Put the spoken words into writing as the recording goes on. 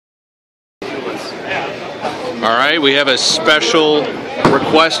All right, we have a special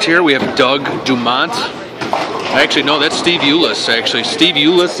request here. We have Doug Dumont. Actually, no, that's Steve Eulis, actually. Steve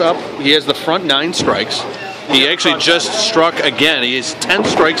Eulis up. He has the front 9 strikes. He actually just struck again. He has 10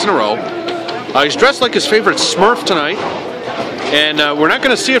 strikes in a row. He's dressed like his favorite Smurf tonight. And we're not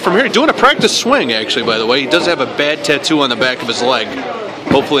going to see it from here. He's doing a practice swing, actually, by the way. He does have a bad tattoo on the back of his leg.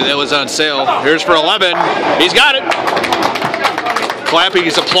 Hopefully that was on sale. Here's for 11. He's got it. Clapping.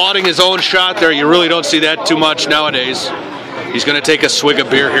 He's applauding his own shot there. You really don't see that too much nowadays. He's going to take a swig of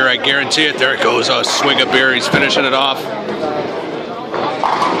beer here, I guarantee it. There it goes, a swig of beer. He's finishing it off.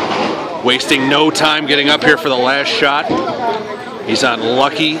 Wasting no time getting up here for the last shot. He's on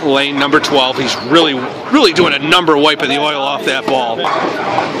lucky lane number 12. He's really doing a number wiping the oil off that ball.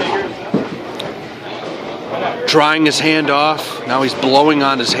 Drying his hand off. Now he's blowing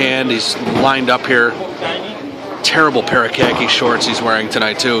on his hand. He's lined up here. Terrible pair of khaki shorts he's wearing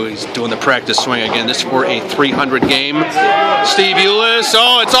tonight too. He's doing the practice swing again. This for a 300 game. Steve Eulis.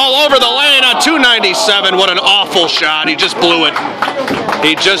 Oh, it's all over the lane on 297. What an awful shot. He just blew it.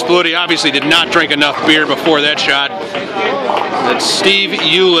 He just blew it. He obviously did not drink enough beer before that shot. That's Steve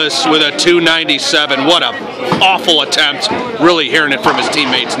Eulis with a 297. What an awful attempt. Really hearing it from his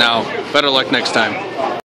teammates now. Better luck next time.